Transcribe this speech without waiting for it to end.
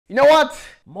You know what?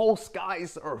 Most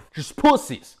guys are just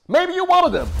pussies. Maybe you're one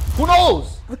of them. Who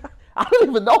knows? I don't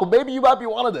even know. Maybe you might be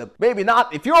one of them. Maybe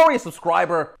not. If you're already a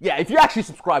subscriber, yeah, if you actually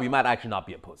subscribe, you might actually not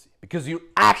be a pussy because you're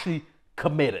actually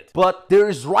committed. But there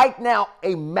is right now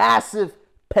a massive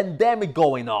pandemic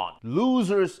going on.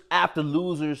 Losers after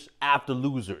losers after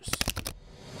losers.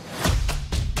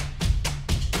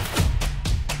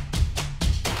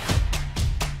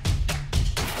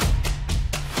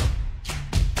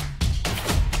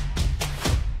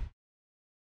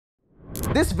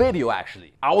 This video,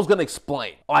 actually, I was gonna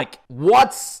explain, like,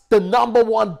 what's the number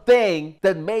one thing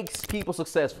that makes people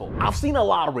successful? I've seen a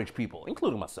lot of rich people,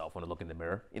 including myself, when I look in the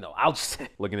mirror. You know, I'll just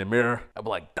look in the mirror, I'll be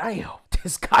like, damn,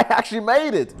 this guy actually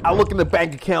made it. I look in the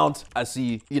bank account, I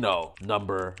see, you know,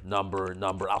 number.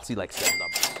 I'll see like 7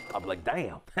 numbers. I'll be like,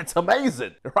 damn, that's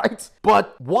amazing, right?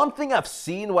 But one thing I've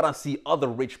seen when I see other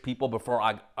rich people before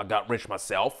I got rich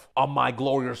myself on my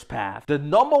glorious path, the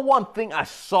number one thing I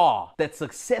saw that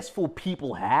successful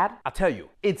people had, I tell you,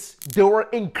 they were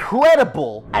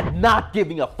incredible at not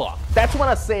giving a fuck. That's when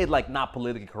I say like not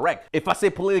politically correct. If I say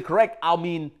politically correct, I'll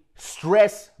mean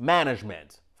stress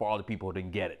management. For all the people who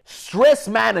didn't get it. Stress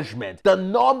management, the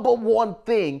number one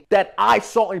thing that I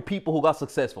saw in people who got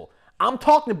successful. I'm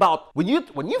talking about when you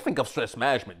think of stress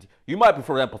management, you might be,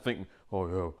 for example, thinking, oh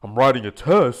yeah, I'm writing a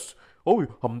test. Oh,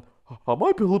 I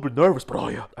might be a little bit nervous, but oh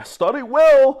yeah, I studied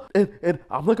well, and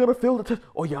I'm not gonna fail the test.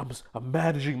 Oh yeah, I'm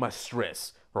managing my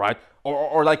stress, right?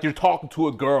 Or like you're talking to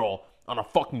a girl on a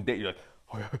fucking date, you're like,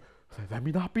 oh yeah, let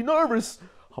me not be nervous.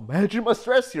 I'm managing my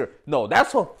stress here. No,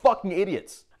 that's for fucking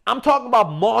idiots. I'm talking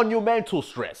about monumental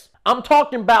stress. I'm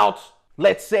talking about,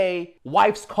 let's say,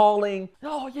 wife's calling.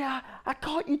 Oh yeah, I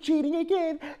caught you cheating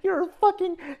again. You're a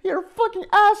fucking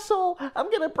asshole.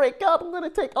 I'm gonna break up. I'm gonna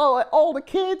take all the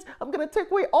kids. I'm gonna take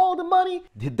away all the money.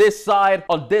 On this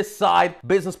side,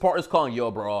 business partner's calling. Yo,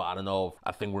 bro, I don't know.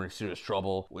 I think we're in serious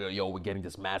trouble. We're getting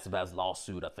this massive ass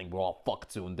lawsuit. I think we're all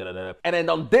fucked soon. And then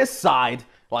on this side,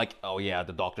 like, oh yeah,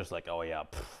 the doctor's like, oh yeah,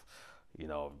 you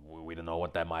know, we don't know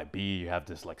what that might be. You have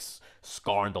this like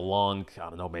scar in the lung. I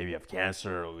don't know, maybe you have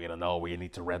cancer. We don't know. We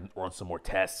need to run some more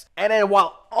tests. And then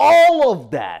while all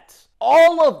of that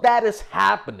is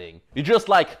happening, you're just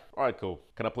like, all right, cool.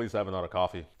 Can I please have another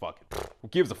coffee? Fuck it. Who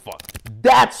gives a fuck?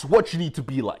 That's what you need to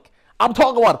be like. I'm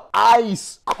talking about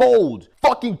ice cold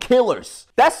fucking killers.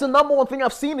 That's the number one thing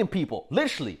I've seen in people.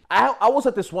 Literally, I was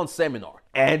at this one seminar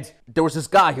and there was this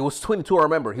guy. He was 22, I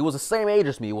remember. He was the same age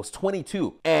as me. He was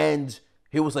 22. And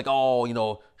he was like, oh, you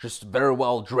know, just very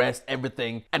well dressed,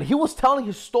 everything. And he was telling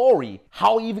his story,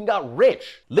 how he even got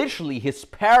rich. Literally, his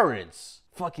parents,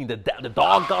 fucking the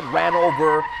dog got ran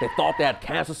over. They thought they had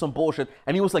cancer, some bullshit.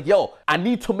 And he was like, yo, I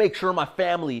need to make sure my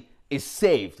family is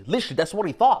saved. Literally, that's what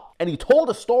he thought. And he told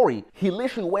a story. He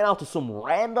literally went out to some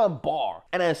random bar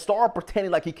and then started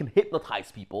pretending like he can hypnotize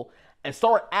people and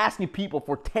started asking people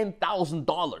for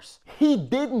 $10,000. He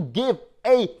didn't give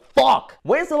a fuck.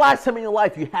 When's the last time in your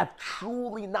life you have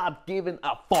truly not given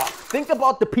a fuck? Think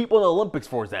about the people in the Olympics,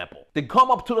 for example. They come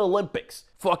up to the Olympics,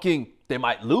 they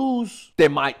might lose, they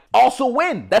might also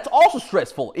win. That's also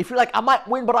stressful. If you're like, I might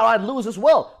win, but I might lose as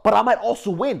well, but I might also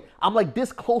win. I'm like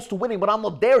this close to winning, but I'm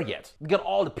not there yet. You got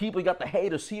all the people, you got the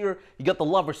haters here, you got the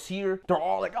lovers here. They're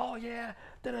all like, oh yeah,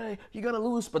 you're gonna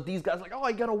lose, but these guys are like, oh,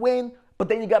 you gotta win. But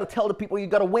then you gotta tell the people you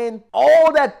gotta win.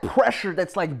 All that pressure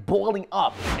that's like boiling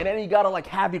up. And then you gotta like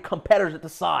have your competitors at the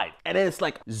side. And then it's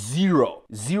like 0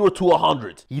 to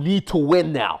 100. You need to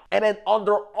win now. And then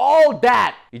under all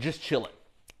that, you're just chilling.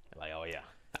 Like, oh yeah,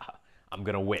 I'm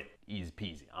gonna win. Easy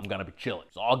peasy. I'm gonna be chilling.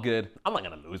 It's all good. I'm not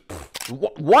gonna lose.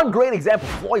 One great example,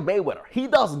 Floyd Mayweather. He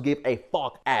doesn't give a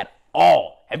fuck at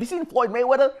all. Have you seen Floyd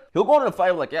Mayweather? He'll go into the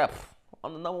fight like, yeah,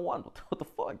 I'm the number one. What the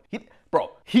fuck?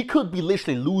 He could be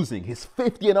literally losing. He's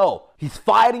 50-0. He's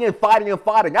fighting and fighting and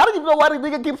fighting. I don't even know why the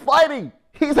nigga keeps fighting.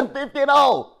 He's a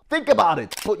 50-0. Think about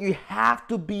it. But you have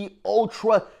to be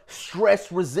ultra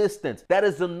stress resistant. That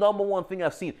is the number one thing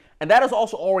I've seen. And that has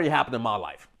also already happened in my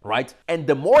life, right? And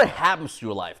the more it happens to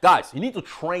your life, guys, you need to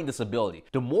train this ability.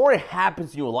 The more it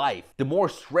happens in your life, the more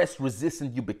stress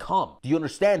resistant you become. Do you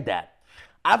understand that?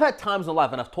 I've had times in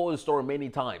life, and I've told this story many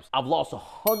times, I've lost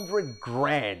 100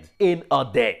 grand in a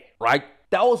day, right?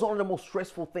 That was one of the most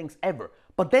stressful things ever.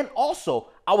 But then also,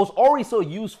 I was already so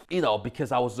used, you know,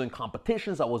 because I was doing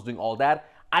competitions, I was doing all that.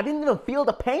 I didn't even feel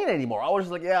the pain anymore. I was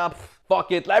just like, yeah,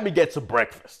 fuck it, let me get some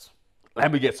breakfast.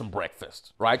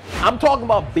 Right? I'm talking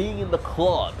about being in the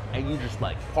club and you just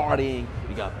like partying.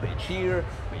 You got bitch here.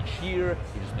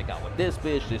 You just make out with this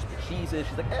bitch she says,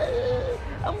 she's like, hey,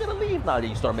 I'm gonna leave now. Then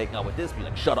you start making out with this bitch,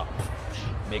 like, shut up.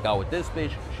 make out with this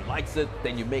bitch, she likes it,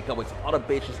 then you make out with some other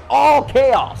bitches, all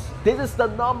chaos. This is the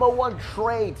 #1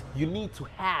 trait you need to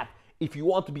have if you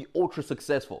want to be ultra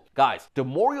successful. Guys, the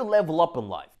more you level up in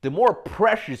life, the more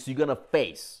pressures you're gonna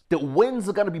face. The winds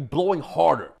are gonna be blowing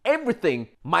harder. Everything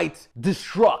might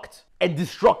destruct and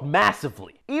destruct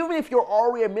massively. Even if you're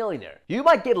already a millionaire, you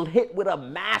might get hit with a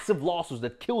massive lawsuit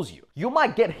that kills you. You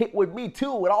might get hit with me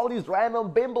too, with all these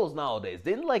random bimbos nowadays.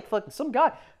 Didn't like fucking some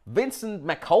guy, Vincent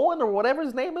McCohen or whatever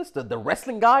his name is, the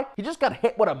wrestling guy, he just got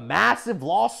hit with a massive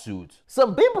lawsuit.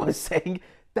 Some bimbo is saying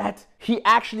that he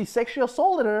actually sexually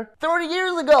assaulted her 30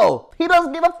 years ago. He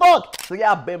doesn't give a fuck. So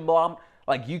yeah, bimbo, I'm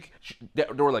like, they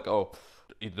were like, oh,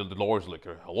 the lawyer's like,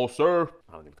 hello, sir.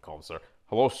 I don't even call him sir.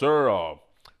 Hello, sir.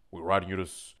 We're writing you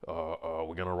this,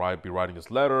 we're gonna be writing this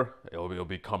letter. It'll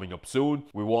be coming up soon.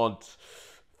 We want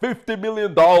 $50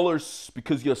 million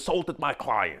because you assaulted my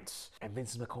clients. And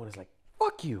Vincent McCohen is like,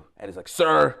 fuck you. And he's like,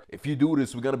 sir, if you do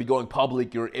this, we're gonna be going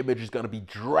public. Your image is gonna be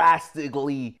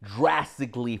drastically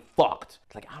fucked.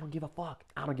 It's like, I don't give a fuck.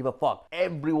 I don't give a fuck.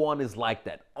 Everyone is like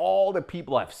that. All the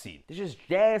people I've seen, they're just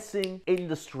dancing in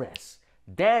the stress,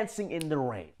 dancing in the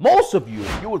rain. Most of you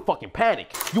would fucking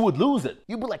panic. You would lose it.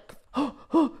 You'd be like,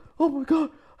 oh my God,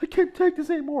 I can't take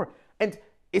this anymore. And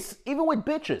it's even with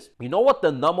bitches. You know what the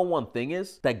 #1 thing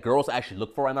is that girls actually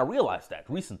look for? And I realized that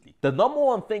recently. The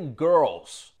 #1 thing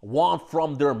girls want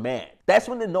from their man. That's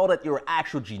when they know that you're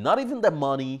actual G. Not even the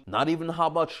money, not even how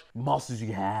much muscles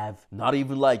you have, not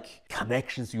even like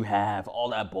connections you have, all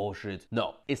that bullshit.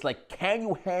 No, it's like, can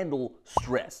you handle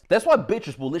stress? That's why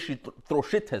bitches will literally throw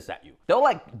shit tests at you. They'll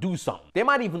like do something. They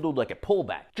might even do like a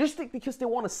pullback. Just because they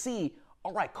want to see,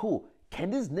 all right, cool. Can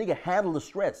this nigga handle the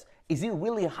stress? Is he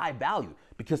really a high value?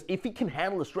 Because if he can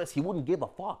handle the stress, he wouldn't give a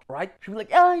fuck, right? She'd be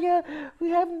like, oh yeah, we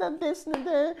haven't done this and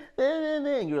that.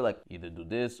 And you're like, either do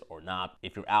this or not.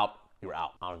 If you're out, you're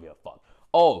out. I don't give a fuck.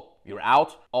 Oh, you're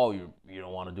out? Oh, you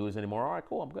don't want to do this anymore? All right,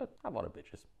 cool, I'm good. I have other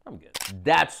bitches. I'm good.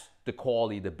 That's the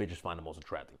quality that bitches find the most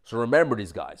attractive. So remember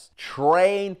these guys.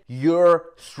 Train your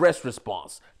stress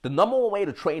response. The #1 way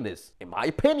to train this, in my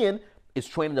opinion, is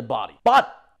training the body.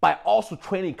 But by also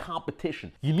training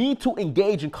competition. You need to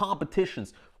engage in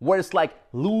competitions where it's like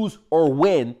lose or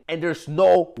win and there's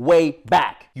no way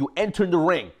back. You enter the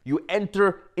ring. You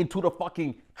enter into the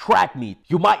fucking track meet.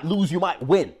 You might lose, you might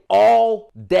win. All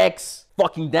decks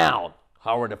fucking down.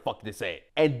 However the fuck they say it.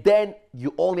 And then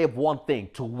you only have one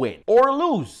thing, to win or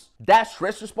lose. That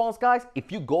stress response, guys,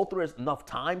 if you go through it enough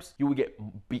times, you will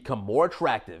become more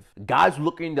attractive. Guys will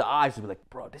look in the eyes and be like,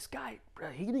 bro, this guy, bro,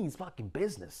 he needs fucking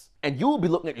business. And you will be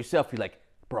looking at yourself, you're like,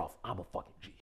 bro, I'm a fucking G.